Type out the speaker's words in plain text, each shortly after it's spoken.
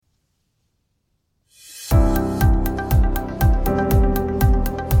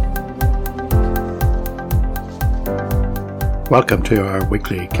Welcome to our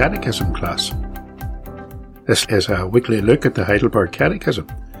weekly Catechism class. This is a weekly look at the Heidelberg Catechism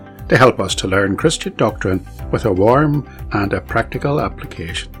to help us to learn Christian doctrine with a warm and a practical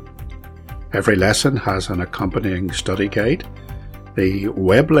application. Every lesson has an accompanying study guide. The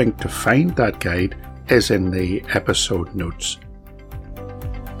web link to find that guide is in the episode notes.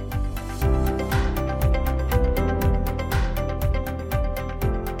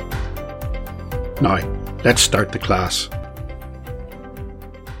 Now, let's start the class.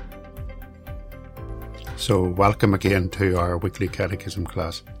 So, welcome again to our weekly Catechism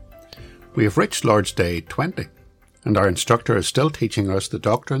class. We have reached Lord's Day 20, and our instructor is still teaching us the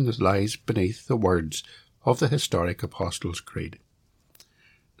doctrine that lies beneath the words of the historic Apostles' Creed.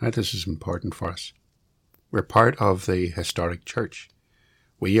 Now, this is important for us. We're part of the historic church.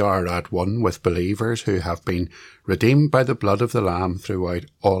 We are at one with believers who have been redeemed by the blood of the Lamb throughout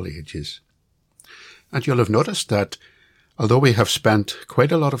all ages. And you'll have noticed that although we have spent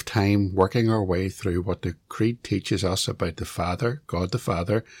quite a lot of time working our way through what the Creed teaches us about the Father, God the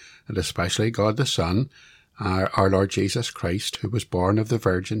Father, and especially God the Son, our Lord Jesus Christ, who was born of the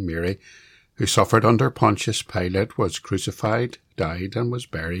Virgin Mary, who suffered under Pontius Pilate, was crucified, died, and was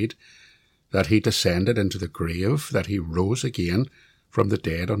buried, that he descended into the grave, that he rose again from the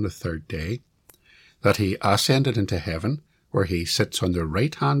dead on the third day, that he ascended into heaven, where he sits on the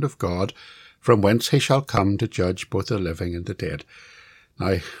right hand of God, from whence he shall come to judge both the living and the dead.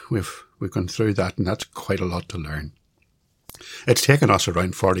 Now, we've gone through that, and that's quite a lot to learn. It's taken us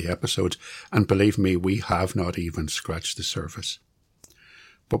around 40 episodes, and believe me, we have not even scratched the surface.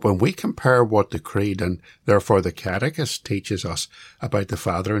 But when we compare what the Creed, and therefore the Catechist, teaches us about the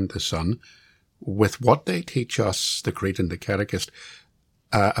Father and the Son, with what they teach us, the Creed and the Catechist,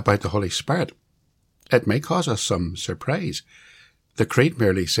 about the Holy Spirit, it may cause us some surprise. The Creed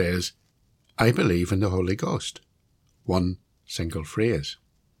merely says, I believe in the Holy Ghost. One single phrase.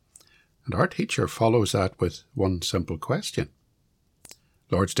 And our teacher follows that with one simple question.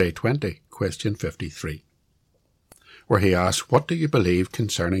 Lord's Day 20, question 53. Where he asks, what do you believe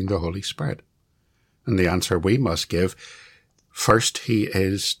concerning the Holy Spirit? And the answer we must give, first, he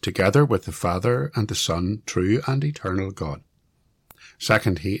is, together with the Father and the Son, true and eternal God.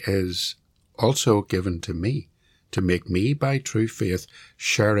 Second, he is also given to me, to make me by true faith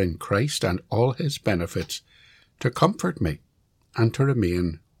share in Christ and all his benefits, to comfort me and to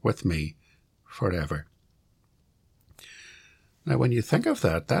remain with me forever. Now, when you think of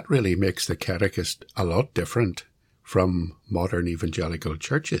that, that really makes the Catechist a lot different from modern evangelical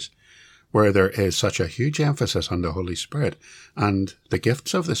churches, where there is such a huge emphasis on the Holy Spirit and the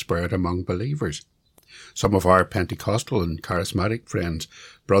gifts of the Spirit among believers. Some of our Pentecostal and charismatic friends,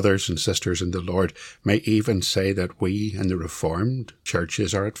 brothers and sisters in the Lord, may even say that we in the Reformed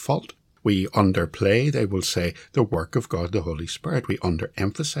churches are at fault. We underplay, they will say, the work of God the Holy Spirit. We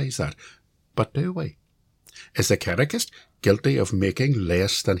underemphasize that. But do we? Is the Catechist guilty of making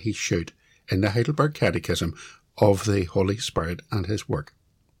less than he should in the Heidelberg Catechism of the Holy Spirit and his work?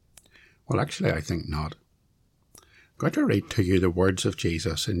 Well, actually, I think not. I'm going to read to you the words of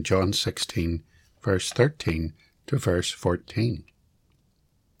Jesus in John 16, verse 13 to verse 14.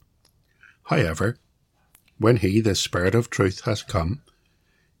 However, when he, the Spirit of truth, has come,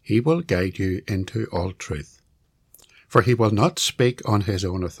 he will guide you into all truth. For he will not speak on his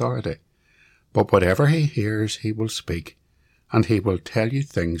own authority, but whatever he hears he will speak, and he will tell you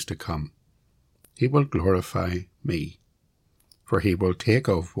things to come. He will glorify me, for he will take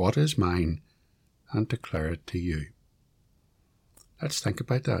of what is mine and declare it to you. Let's think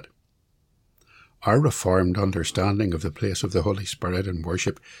about that. Our Reformed understanding of the place of the Holy Spirit in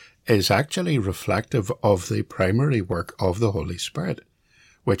worship is actually reflective of the primary work of the Holy Spirit,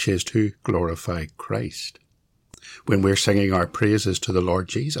 which is to glorify Christ. When we're singing our praises to the Lord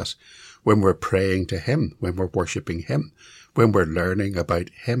Jesus, when we're praying to him, when we're worshipping him, when we're learning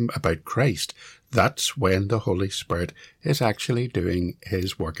about him, about Christ, that's when the Holy Spirit is actually doing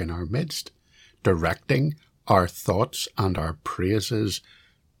his work in our midst, directing our thoughts and our praises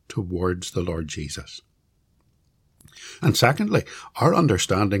towards the Lord Jesus. And secondly, our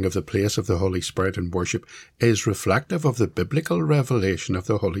understanding of the place of the Holy Spirit in worship is reflective of the biblical revelation of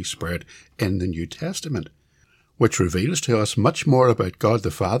the Holy Spirit in the New Testament, which reveals to us much more about God the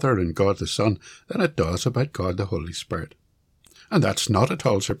Father and God the Son than it does about God the Holy Spirit. And that's not at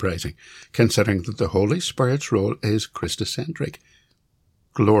all surprising, considering that the Holy Spirit's role is Christocentric,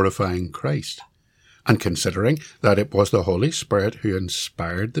 glorifying Christ, and considering that it was the Holy Spirit who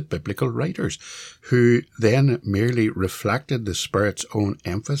inspired the biblical writers, who then merely reflected the Spirit's own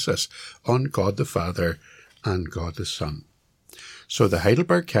emphasis on God the Father and God the Son. So the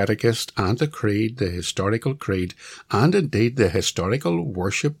Heidelberg Catechist and the Creed, the historical creed, and indeed the historical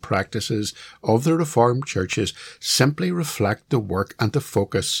worship practices of the Reformed churches simply reflect the work and the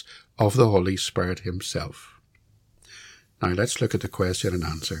focus of the Holy Spirit himself. Now let's look at the question and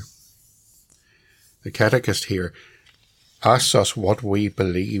answer. The Catechist here asks us what we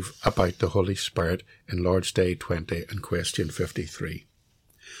believe about the Holy Spirit in Lord's Day 20 and question 53.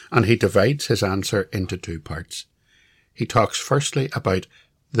 And he divides his answer into two parts. He talks firstly about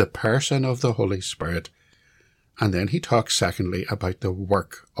the person of the Holy Spirit, and then he talks secondly about the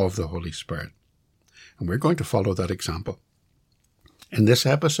work of the Holy Spirit. And we're going to follow that example. In this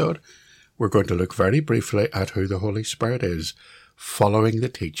episode, we're going to look very briefly at who the Holy Spirit is, following the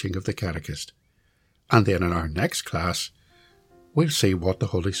teaching of the Catechist. And then in our next class, we'll see what the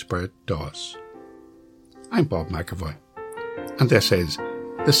Holy Spirit does. I'm Bob McAvoy, and this is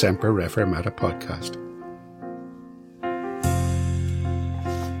the Semper Reformata podcast.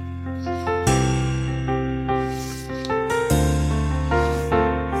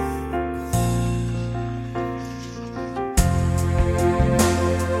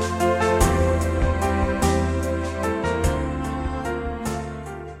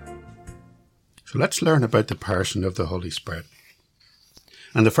 So let's learn about the person of the Holy Spirit.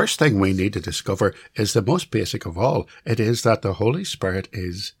 And the first thing we need to discover is the most basic of all. It is that the Holy Spirit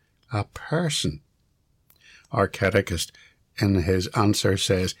is a person. Our catechist in his answer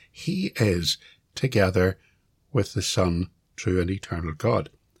says, he is together with the Son, true and eternal God.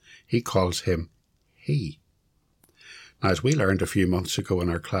 He calls him he. Now, as we learned a few months ago in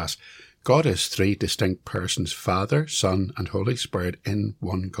our class, God is three distinct persons, Father, Son, and Holy Spirit in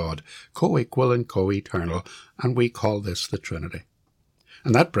one God, co-equal and co-eternal, and we call this the Trinity.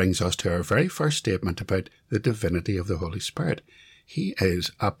 And that brings us to our very first statement about the divinity of the Holy Spirit. He is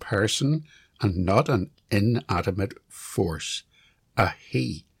a person and not an inanimate force, a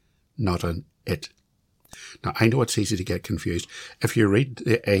he, not an it. Now, I know it's easy to get confused. If you read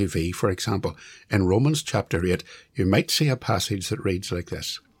the AV, for example, in Romans chapter 8, you might see a passage that reads like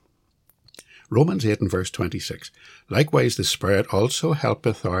this. Romans 8 and verse 26. Likewise the Spirit also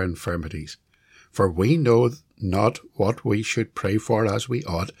helpeth our infirmities. For we know not what we should pray for as we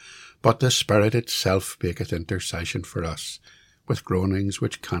ought, but the Spirit itself maketh intercession for us, with groanings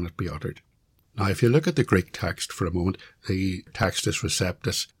which cannot be uttered. Now, if you look at the Greek text for a moment, the Textus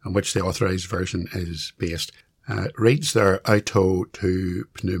Receptus, on which the Authorized Version is based, reads there auto to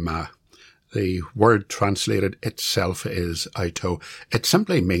pneuma. The word translated itself is auto. It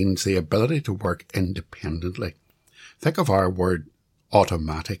simply means the ability to work independently. Think of our word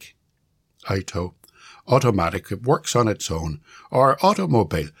automatic. Auto. Automatic. It works on its own. Or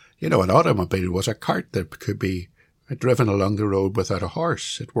automobile. You know, an automobile was a cart that could be driven along the road without a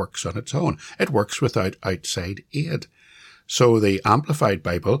horse. It works on its own. It works without outside aid. So the Amplified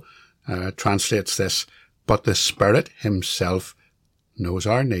Bible translates this, but the Spirit himself knows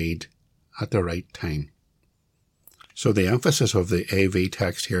our need at the right time. So the emphasis of the AV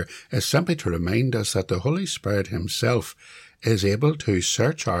text here is simply to remind us that the Holy Spirit himself is able to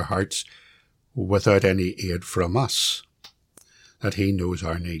search our hearts without any aid from us, that he knows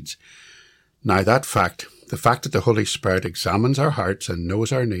our needs. Now that fact, the fact that the Holy Spirit examines our hearts and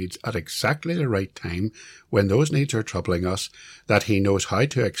knows our needs at exactly the right time when those needs are troubling us, that he knows how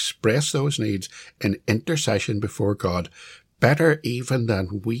to express those needs in intercession before God, better even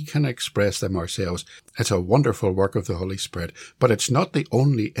than we can express them ourselves. It's a wonderful work of the Holy Spirit, but it's not the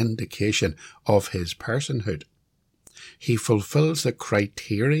only indication of his personhood. He fulfills the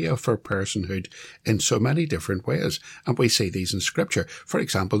criteria for personhood in so many different ways, and we see these in Scripture. For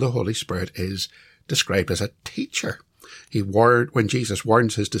example, the Holy Spirit is described as a teacher. When Jesus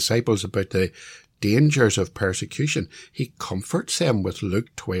warns his disciples about the dangers of persecution, he comforts them with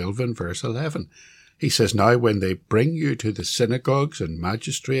Luke 12 and verse 11. He says, now when they bring you to the synagogues and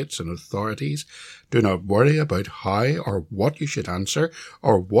magistrates and authorities, do not worry about how or what you should answer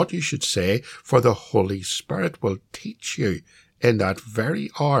or what you should say, for the Holy Spirit will teach you in that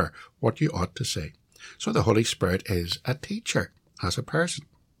very hour what you ought to say. So the Holy Spirit is a teacher as a person.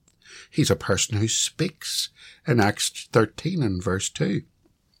 He's a person who speaks in Acts 13 and verse 2.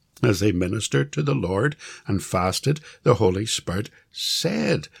 As they ministered to the Lord and fasted, the Holy Spirit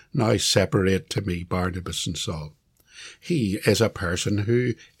said, now separate to me Barnabas and Saul. He is a person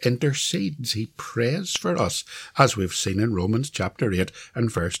who intercedes. He prays for us, as we've seen in Romans chapter 8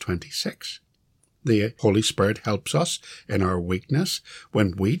 and verse 26. The Holy Spirit helps us in our weakness.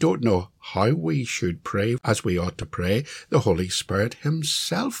 When we don't know how we should pray as we ought to pray, the Holy Spirit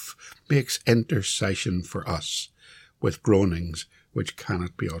himself makes intercession for us with groanings which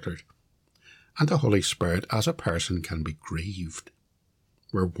cannot be uttered. And the Holy Spirit as a person can be grieved.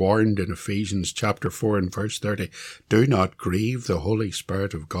 We're warned in Ephesians chapter 4 and verse 30, do not grieve the Holy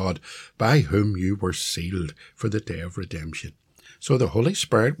Spirit of God, by whom you were sealed for the day of redemption. So the Holy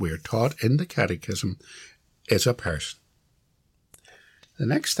Spirit, we are taught in the Catechism, is a person. The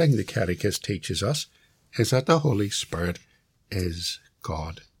next thing the Catechism teaches us is that the Holy Spirit is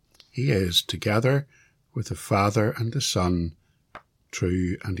God. He is, together with the Father and the Son,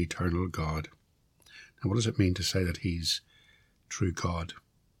 true and eternal God. Now, what does it mean to say that he's true God?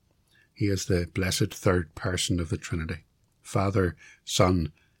 He is the blessed third person of the Trinity, Father,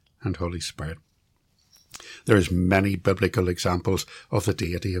 Son, and Holy Spirit. There's many biblical examples of the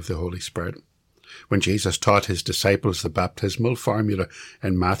deity of the Holy Spirit. When Jesus taught his disciples the baptismal formula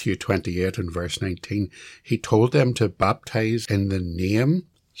in Matthew 28 and verse 19, he told them to baptize in the name,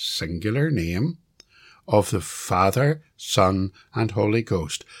 singular name, of the Father, Son, and Holy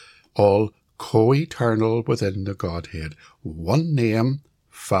Ghost, all co-eternal within the Godhead. One name,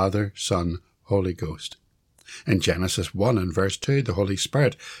 Father, Son, Holy Ghost. In Genesis 1 and verse 2, the Holy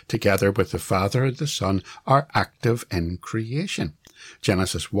Spirit, together with the Father and the Son, are active in creation.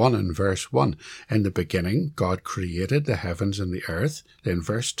 Genesis 1 and verse 1, in the beginning God created the heavens and the earth. Then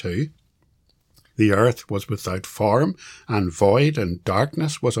verse 2, the earth was without form and void, and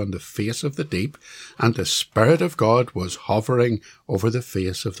darkness was on the face of the deep, and the Spirit of God was hovering over the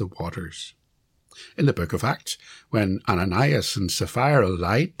face of the waters. In the book of Acts, when Ananias and Sapphira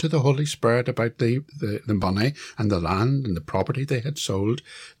lied to the Holy Spirit about the money and the land and the property they had sold,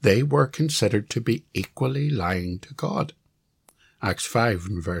 they were considered to be equally lying to God. Acts 5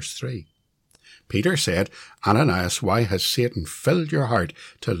 and verse 3. Peter said, Ananias, why has Satan filled your heart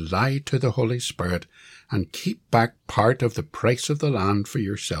to lie to the Holy Spirit and keep back part of the price of the land for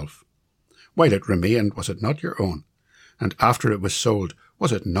yourself? While it remained, was it not your own? And after it was sold,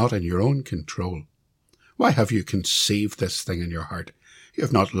 was it not in your own control? Why have you conceived this thing in your heart? You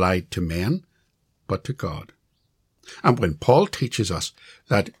have not lied to men, but to God. And when Paul teaches us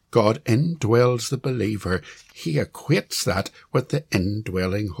that God indwells the believer, he equates that with the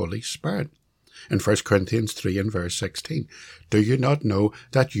indwelling Holy Spirit. In 1 Corinthians 3 and verse 16, do you not know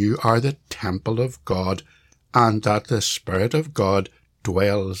that you are the temple of God and that the Spirit of God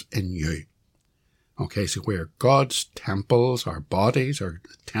dwells in you? Okay, so we're God's temples, our bodies are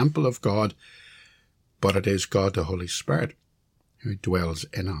the temple of God, but it is God the Holy Spirit who dwells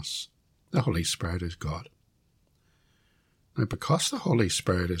in us. The Holy Spirit is God. Now, because the Holy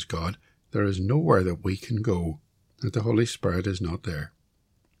Spirit is God, there is nowhere that we can go that the Holy Spirit is not there.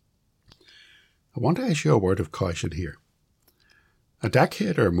 I want to issue a word of caution here. A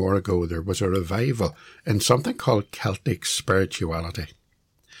decade or more ago, there was a revival in something called Celtic spirituality.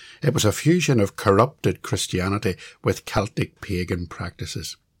 It was a fusion of corrupted Christianity with Celtic pagan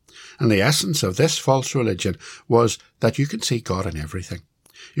practices. And the essence of this false religion was that you can see God in everything.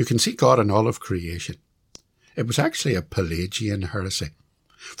 You can see God in all of creation. It was actually a Pelagian heresy.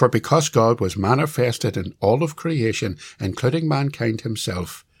 For because God was manifested in all of creation, including mankind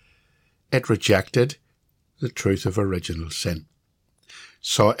himself, it rejected the truth of original sin.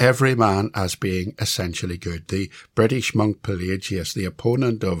 Saw every man as being essentially good. The British monk Pelagius, the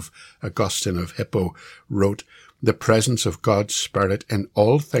opponent of Augustine of Hippo, wrote, the presence of God's Spirit in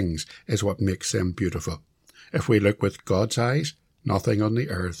all things is what makes them beautiful. If we look with God's eyes, nothing on the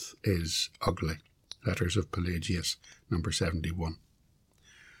earth is ugly. Letters of Pelagius, number 71.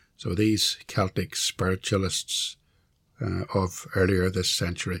 So these Celtic spiritualists of earlier this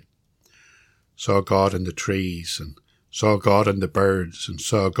century saw God in the trees and saw God in the birds and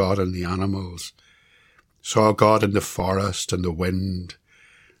saw God in the animals, saw God in the forest and the wind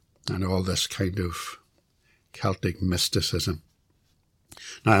and all this kind of Celtic mysticism.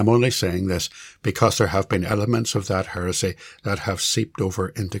 Now, I'm only saying this because there have been elements of that heresy that have seeped over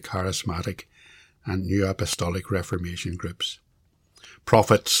into charismatic and New Apostolic Reformation groups.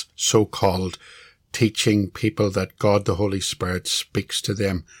 Prophets, so-called, teaching people that God the Holy Spirit speaks to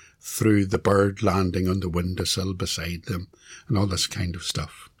them through the bird landing on the windowsill beside them and all this kind of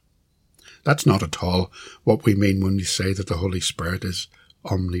stuff. That's not at all what we mean when we say that the Holy Spirit is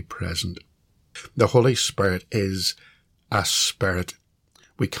omnipresent. The Holy Spirit is a spirit.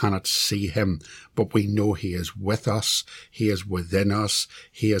 We cannot see him, but we know he is with us, he is within us,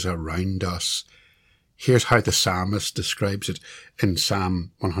 he is around us. Here's how the psalmist describes it in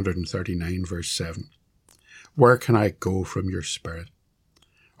Psalm 139 verse 7. Where can I go from your spirit?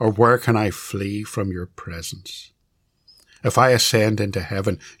 Or where can I flee from your presence? If I ascend into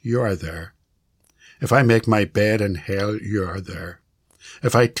heaven, you are there. If I make my bed in hell, you are there.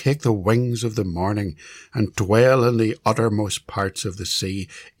 If I take the wings of the morning and dwell in the uttermost parts of the sea,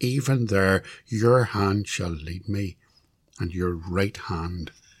 even there your hand shall lead me, and your right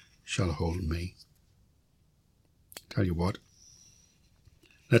hand shall hold me. Tell you what,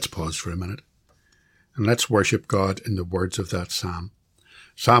 let's pause for a minute and let's worship God in the words of that psalm.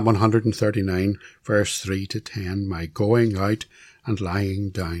 Psalm 139, verse 3 to 10, my going out and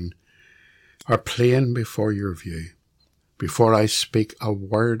lying down are plain before your view. Before I speak a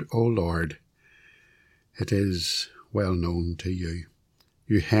word, O Lord, it is well known to you.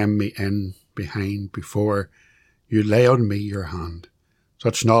 You hem me in behind before you lay on me your hand.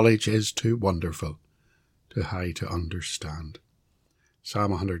 Such knowledge is too wonderful, too high to understand.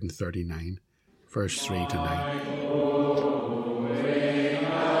 Psalm 139, verse 3 to 9.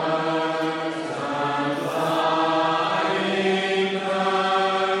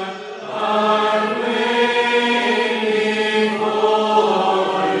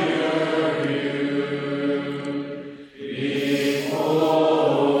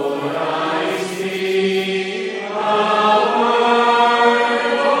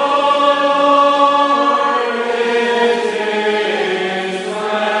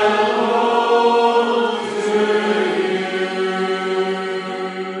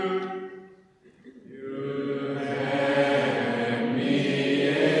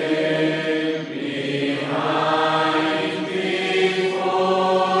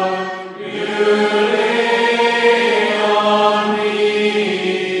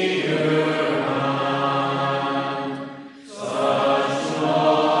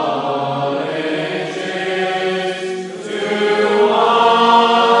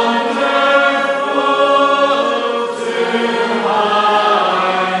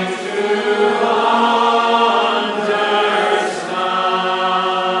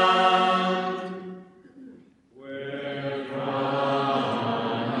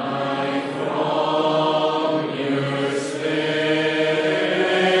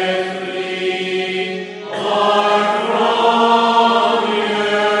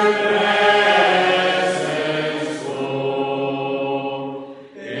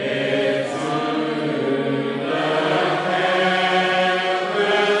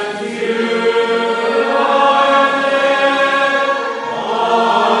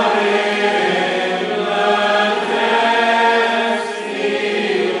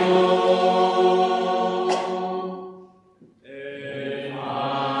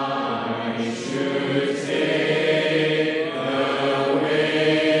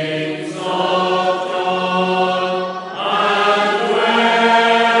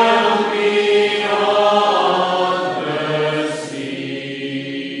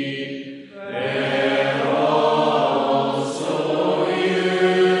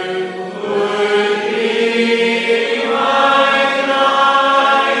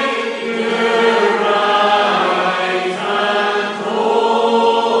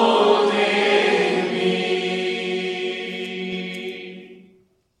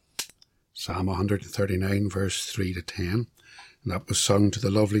 Psalm 139, verse 3 to 10, and that was sung to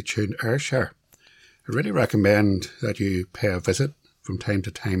the lovely tune Ayrshire. I really recommend that you pay a visit from time to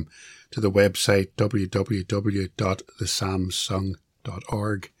time to the website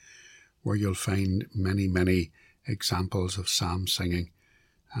www.thepsalmsung.org, where you'll find many, many examples of psalm singing,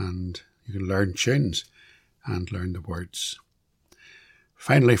 and you can learn tunes and learn the words.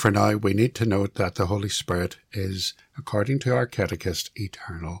 Finally, for now, we need to note that the Holy Spirit is, according to our catechist,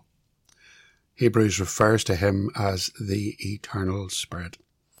 eternal. Hebrews refers to him as the eternal Spirit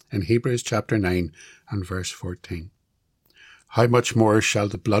in Hebrews chapter 9 and verse 14. How much more shall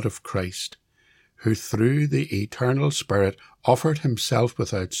the blood of Christ, who through the eternal Spirit offered himself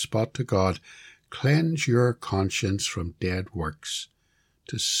without spot to God, cleanse your conscience from dead works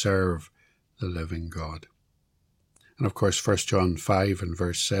to serve the living God. And of course 1 John 5 and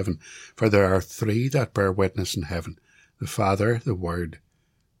verse 7, for there are three that bear witness in heaven, the Father, the Word,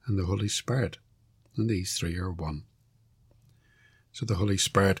 and the Holy Spirit. And these three are one. So the Holy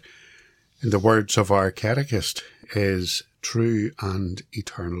Spirit, in the words of our catechist, is true and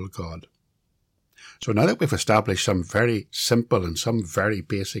eternal God. So now that we've established some very simple and some very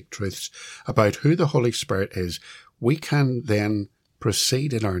basic truths about who the Holy Spirit is, we can then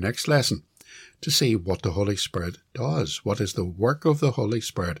proceed in our next lesson to see what the Holy Spirit does, what is the work of the Holy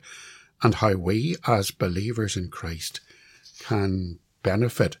Spirit, and how we as believers in Christ can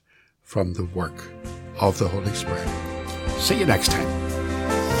benefit from the work of the Holy Spirit. See you next time.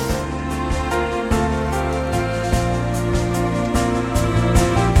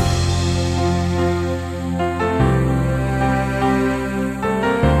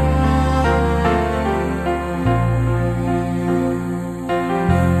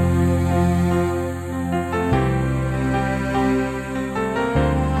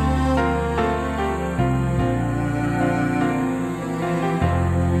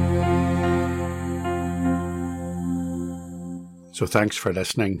 So thanks for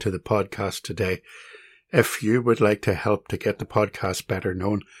listening to the podcast today. If you would like to help to get the podcast better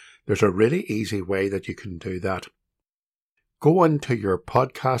known, there's a really easy way that you can do that. Go into your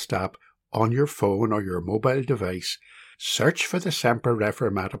podcast app on your phone or your mobile device, search for the Semper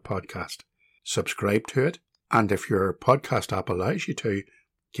Reformata podcast, subscribe to it, and if your podcast app allows you to,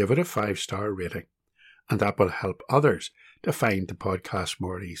 give it a 5-star rating, and that will help others to find the podcast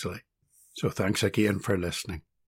more easily. So thanks again for listening.